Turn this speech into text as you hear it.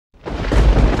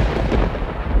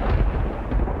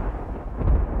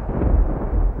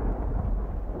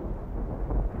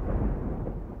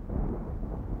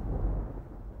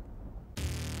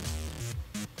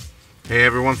Hey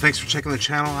everyone, thanks for checking the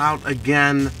channel out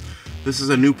again. This is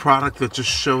a new product that just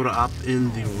showed up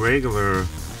in the regular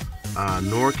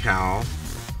NorCal,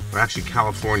 or actually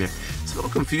California. It's a little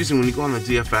confusing when you go on the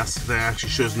DFS. That actually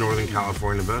shows Northern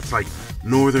California, but that's like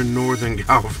Northern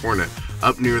California,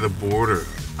 up near the border.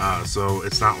 So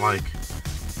it's not like,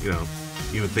 you know,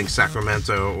 you would think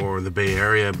Sacramento or the Bay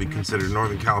Area would be considered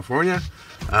Northern California.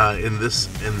 In this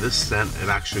extent, it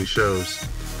actually shows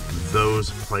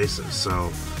those places.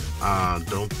 So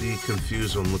don't be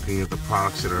confused when looking at the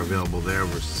products that are available there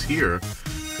versus here,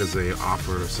 because they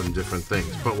offer some different things.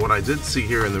 But what I did see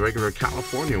here in the regular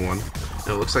California one, and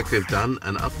it looks like they've done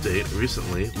an update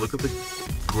recently. Look at the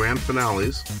grand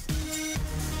finales,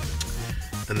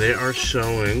 and they are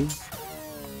showing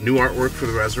new artwork for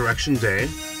the Resurrection Day.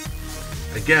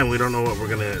 Again, we don't know what we're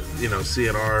gonna, see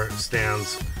at our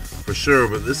stands for sure,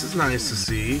 but this is nice to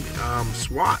see.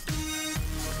 SWAT.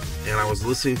 And I was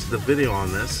listening to the video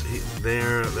on this.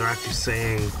 They're actually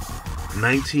saying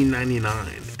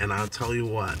 $19.99, and I'll tell you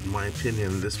what, in my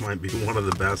opinion, this might be one of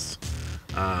the best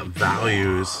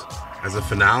values as a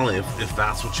finale if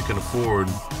that's what you can afford.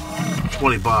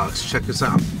 $20. Check this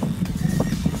out.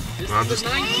 I'll just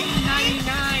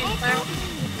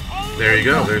 $19.99. There you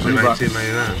go. There's your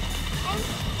 $19.99.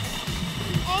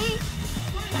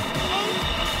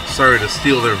 Sorry to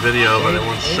steal their video, but I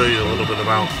want to show you a little bit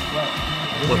about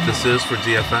what this is for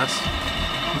DFS.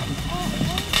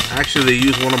 Actually, they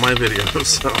use one of my videos,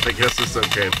 so I guess it's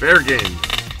okay. Fair game.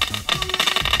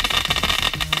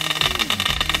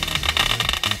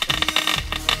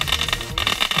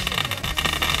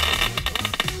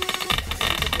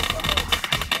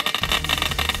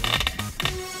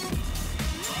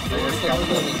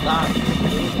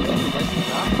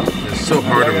 It's so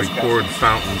hard to record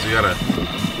fountains. You gotta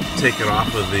take it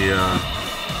off of the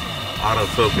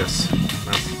autofocus.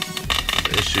 That's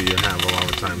the issue you have a lot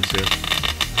of times here.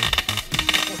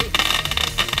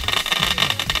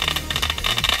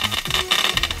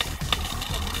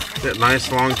 Get nice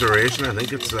long duration. I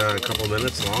think it's a couple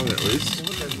minutes long at least.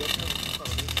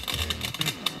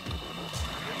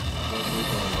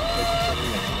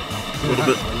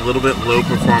 A little bit low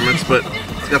performance, but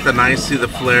it's got the nice, see the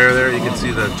flare there. You can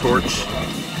see the torch.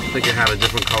 I think it had a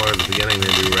different color at the beginning,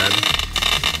 maybe red.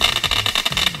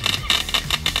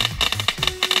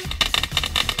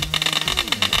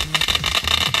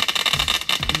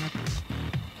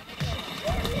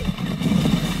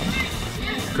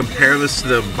 Compare this to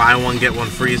the buy one get one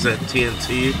freeze at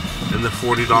TNT in the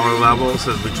 $40 level,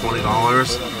 so it'll be $20.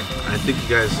 I think you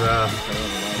guys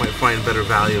might find better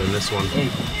value in this one.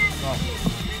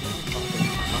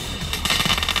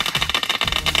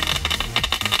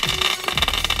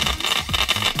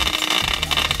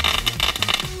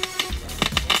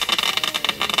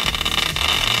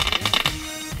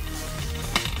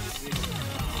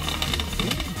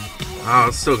 Oh,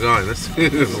 it's still going. This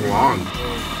thing is long.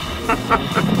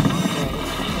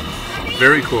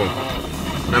 Very cool.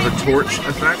 Have a torch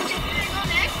effect.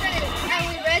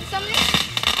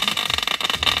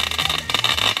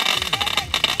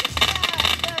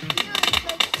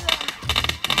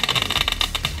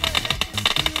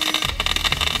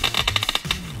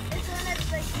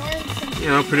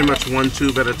 Pretty much one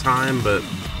tube at a time, but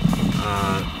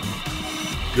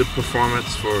good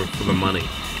performance for the money.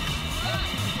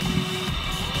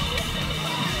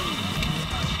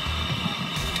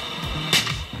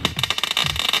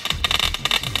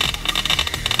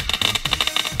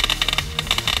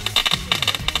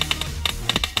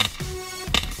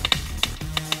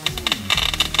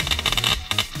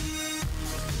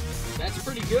 That's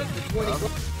pretty good for 20.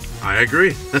 I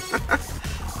agree.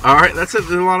 Alright, that's it.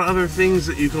 There's a lot of other things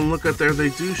that you can look at there. They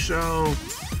do show,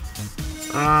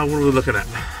 what are we looking at?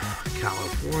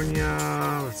 California,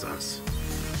 that's us.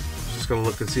 Just going to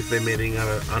look and see if they made any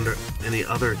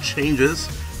other changes.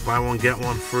 Buy one, get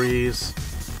one freeze.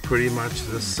 Pretty much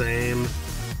the same.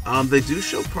 They do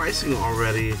show pricing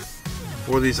already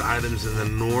for these items in the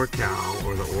NorCal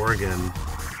or the Oregon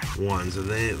ones, and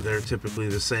they're typically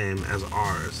the same as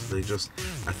ours. They just,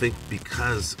 I think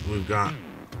because we've got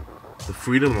the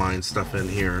Freedom Line stuff in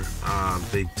here,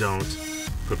 they don't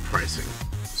put pricing.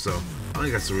 So I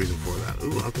think that's the reason for that.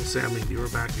 Ooh, Uncle Sammy, you were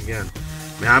back again.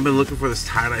 Man, I've been looking for this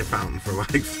tie-dye fountain for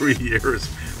like 3 years.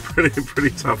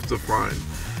 Pretty tough to find.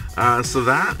 So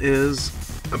that is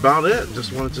about it.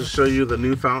 Just wanted to show you the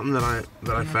new fountain that I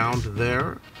found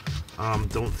there.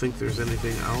 Don't think there's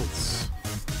anything else.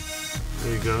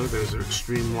 There you go. There's their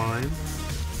Extreme line,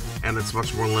 and it's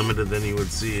much more limited than you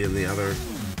would see in the other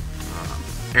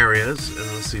areas. And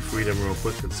let's see Freedom real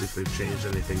quick and see if they've changed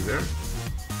anything there.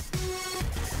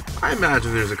 I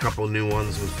imagine there's a couple new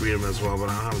ones with Freedom as well, but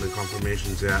I don't have any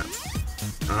confirmations yet.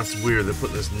 That's weird. They're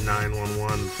putting this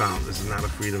 911 fountain. This is not a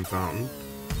Freedom fountain.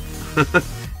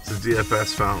 It's a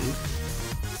DFS fountain.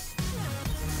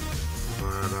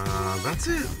 But that's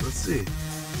it. Let's see.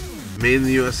 Made in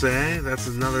the USA. That's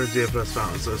another DFS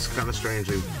fountain. So it's kind of strange.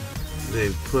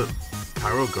 They put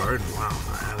Pyro Garden. Wow,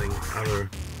 adding other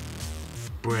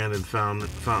branded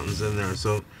fountains in there.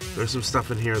 So there's some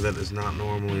stuff in here that is not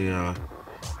normally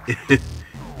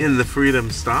in the Freedom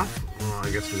stuff. Well,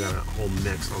 I guess we got a whole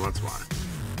mix. Oh, that's why.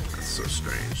 That's so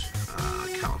strange.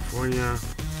 California.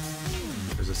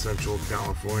 There's a Central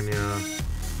California.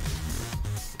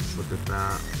 Let's look at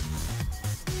that.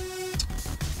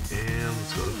 And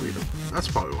let's go to Freedom. That's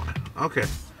probably why. Okay.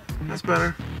 That's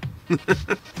better.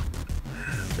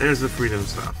 There's the Freedom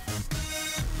stuff.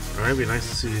 Alright, be nice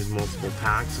to see these multiple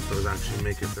packs if those actually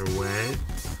make it their way.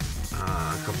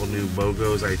 A couple new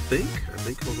BOGOs, I think.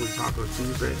 Hopefully Taco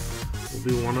Tuesday will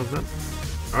be one of them.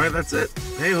 Alright, that's it.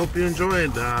 Hey, hope you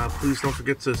enjoyed. Please don't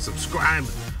forget to subscribe,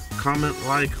 comment,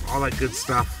 like, all that good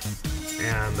stuff.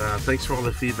 And thanks for all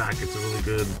the feedback. It's a really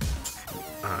good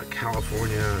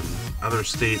California and other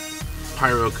state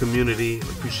pyro community.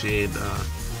 Appreciate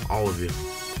all of you.